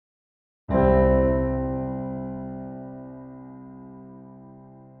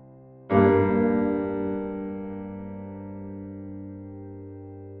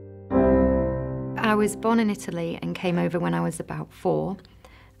I was born in Italy and came over when I was about 4.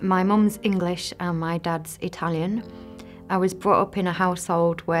 My mum's English and my dad's Italian. I was brought up in a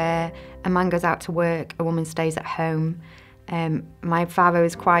household where a man goes out to work, a woman stays at home. My father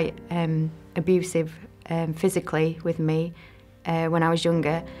was quite abusive physically with me when I was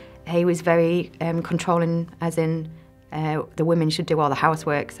younger. He was very controlling, as in the women should do all the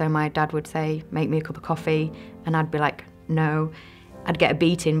housework. So my dad would say, make me a cup of coffee, and I'd be like, no. I'd get a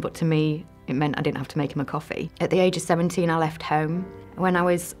beating, but to me, it meant I didn't have to make him a coffee. At the age of 17, I left home. When I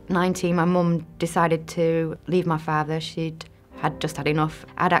was 19, my mum decided to leave my father. She'd just had enough.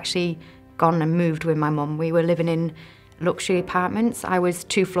 I'd actually gone and moved with my mum. We were living in luxury apartments. I was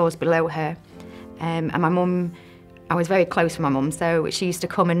 2 floors below her. And my mum, I was very close with my mum, so she used to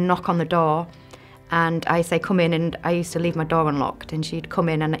come and knock on the door, and I say, come in, and I used to leave my door unlocked, and she'd come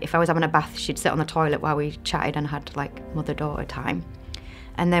in, and if I was having a bath, she'd sit on the toilet while we chatted and had like mother-daughter time.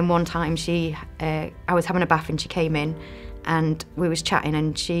 And then one time I was having a bath and she came in and we was chatting,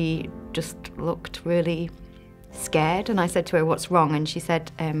 and she just looked really scared, and I said to her, what's wrong? And she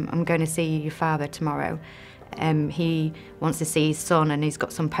said, I'm going to see your father tomorrow. He wants to see his son and he's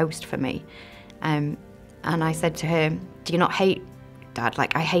got some post for me. And I said to her, do you not hate Dad?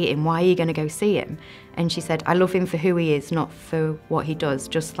 Like, I hate him. Why are you going to go see him? And she said, I love him for who he is, not for what he does,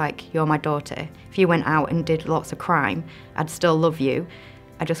 just like you're my daughter. If you went out and did lots of crime, I'd still love you.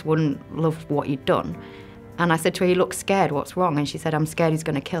 I just wouldn't love what you'd done. And I said to her, you look scared, what's wrong? And she said, I'm scared he's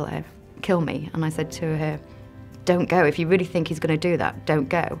going to kill me. And I said to her, don't go. If you really think he's going to do that, don't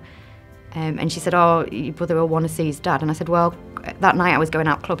go. And she said, oh, your brother will want to see his dad. And I said, well, that night I was going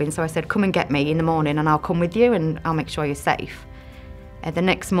out clubbing, so I said, come and get me in the morning and I'll come with you and I'll make sure you're safe. The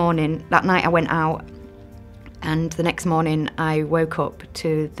next morning, that night I went out, and the next morning I woke up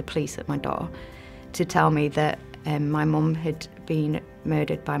to the police at my door to tell me that my mum had been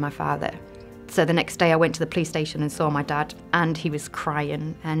murdered by my father. So the next day I went to the police station and saw my dad, and he was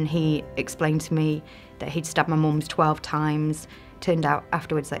crying, and he explained to me that he'd stabbed my mum 12 times. Turned out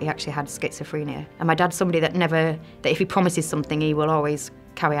afterwards that he actually had schizophrenia. And my dad's somebody that if he promises something, he will always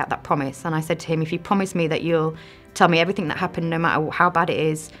carry out that promise. And I said to him, if you promise me that you'll tell me everything that happened, no matter how bad it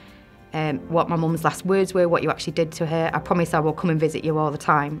is, what my mum's last words were, what you actually did to her, I promise I will come and visit you all the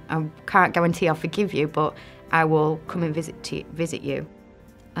time. I can't guarantee I'll forgive you, but I will come and visit you.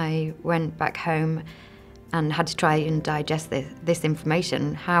 I went back home and had to try and digest this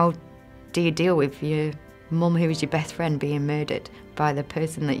information. How do you deal with your mum, who was your best friend, being murdered by the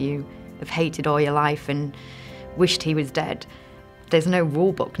person that you have hated all your life and wished he was dead? There's no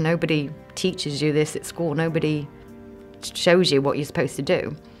rule book. Nobody teaches you this at school. Nobody shows you what you're supposed to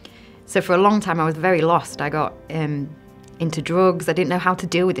do. So for a long time I was very lost. I got into drugs. I didn't know how to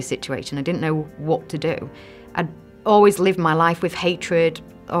deal with the situation. I didn't know what to do. I'd always lived my life with hatred,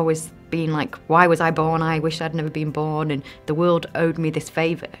 always being like, why was I born? I wish I'd never been born, and the world owed me this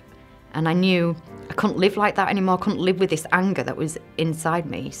favour. And I knew I couldn't live like that anymore. I couldn't live with this anger that was inside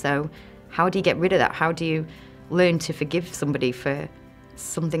me. So how do you get rid of that? How do you learn to forgive somebody for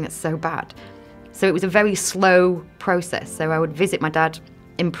something that's so bad? So it was a very slow process. So I would visit my dad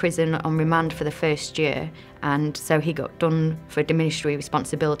in prison on remand for the first year, and so he got done for diminished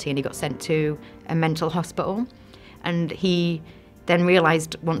responsibility and he got sent to a mental hospital. And he then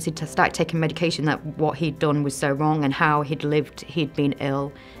realised, once he'd started taking medication, that what he'd done was so wrong and how he'd lived. He'd been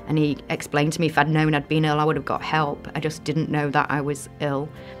ill, and he explained to me, if I'd known I'd been ill, I would have got help. I just didn't know that I was ill.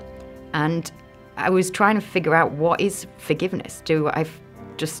 And I was trying to figure out, what is forgiveness? Do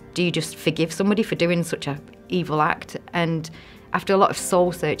you just forgive somebody for doing such an evil act? And after a lot of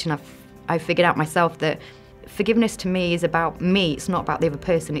soul searching, I figured out myself that forgiveness to me is about me. It's not about the other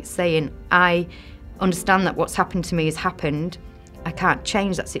person. It's saying, I understand that what's happened to me has happened. I can't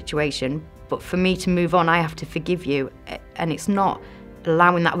change that situation, but for me to move on, I have to forgive you. And it's not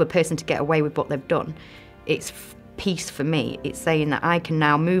allowing that other person to get away with what they've done. It's peace for me. It's saying that I can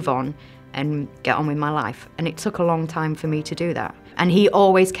now move on and get on with my life. And it took a long time for me to do that. And he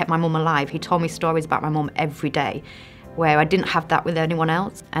always kept my mum alive. He told me stories about my mum every day, where I didn't have that with anyone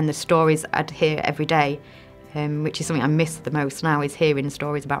else. And the stories I'd hear every day, which is something I miss the most now, is hearing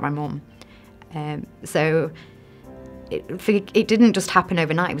stories about my mum. So it didn't just happen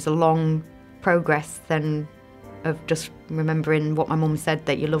overnight. It was a long progress then of just remembering what my mum said,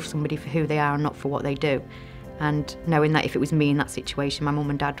 that you love somebody for who they are and not for what they do. And knowing that if it was me in that situation, my mum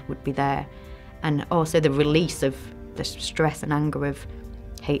and dad would be there. And also the release of the stress and anger of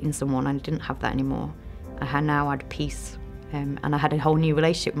hating someone. I didn't have that anymore. Now I had peace, and I had a whole new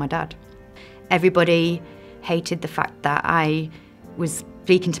relationship with my dad. Everybody hated the fact that I was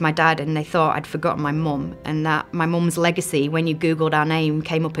speaking to my dad, and they thought I'd forgotten my mum, and that my mum's legacy, when you Googled our name,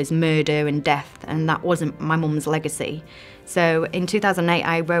 came up as murder and death, and that wasn't my mum's legacy. So in 2008,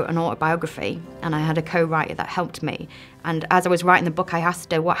 I wrote an autobiography, and I had a co-writer that helped me. And as I was writing the book, I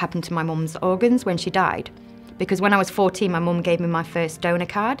asked her what happened to my mum's organs when she died. Because when I was 14, my mum gave me my first donor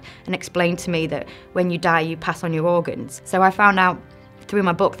card and explained to me that when you die, you pass on your organs. So I found out through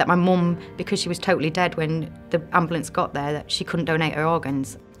my book that my mum, because she was totally dead when the ambulance got there, that she couldn't donate her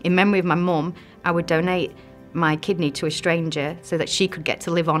organs. In memory of my mum, I would donate my kidney to a stranger so that she could get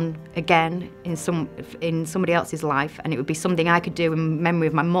to live on again in somebody else's life, and it would be something I could do in memory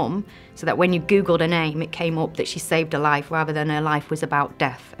of my mum, so that when you Googled her name, it came up that she saved a life rather than her life was about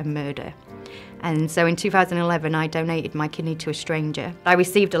death and murder. And so in 2011, I donated my kidney to a stranger. I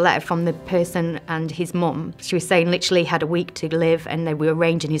received a letter from the person and his mum. She was saying literally he had a week to live and they were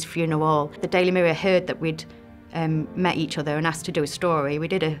arranging his funeral. The Daily Mirror heard that we'd met each other and asked to do a story. We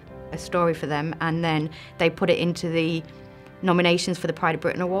did a story for them, and then they put it into the nominations for the Pride of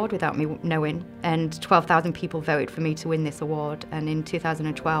Britain Award without me knowing, and 12,000 people voted for me to win this award. And in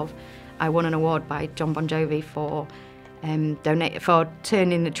 2012, I won an award by John Bon Jovi for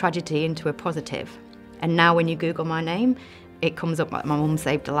turning the tragedy into a positive. And now when you Google my name, it comes up like my mum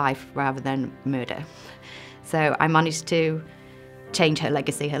saved a life rather than murder. So I managed to change her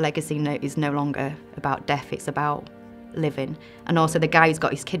legacy. Her legacy is no longer about death, it's about living. And also the guy who's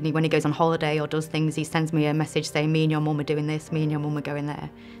got his kidney, when he goes on holiday or does things, he sends me a message saying, me and your mum are doing this, me and your mum are going there.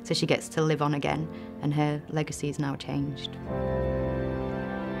 So she gets to live on again, and her legacy is now changed.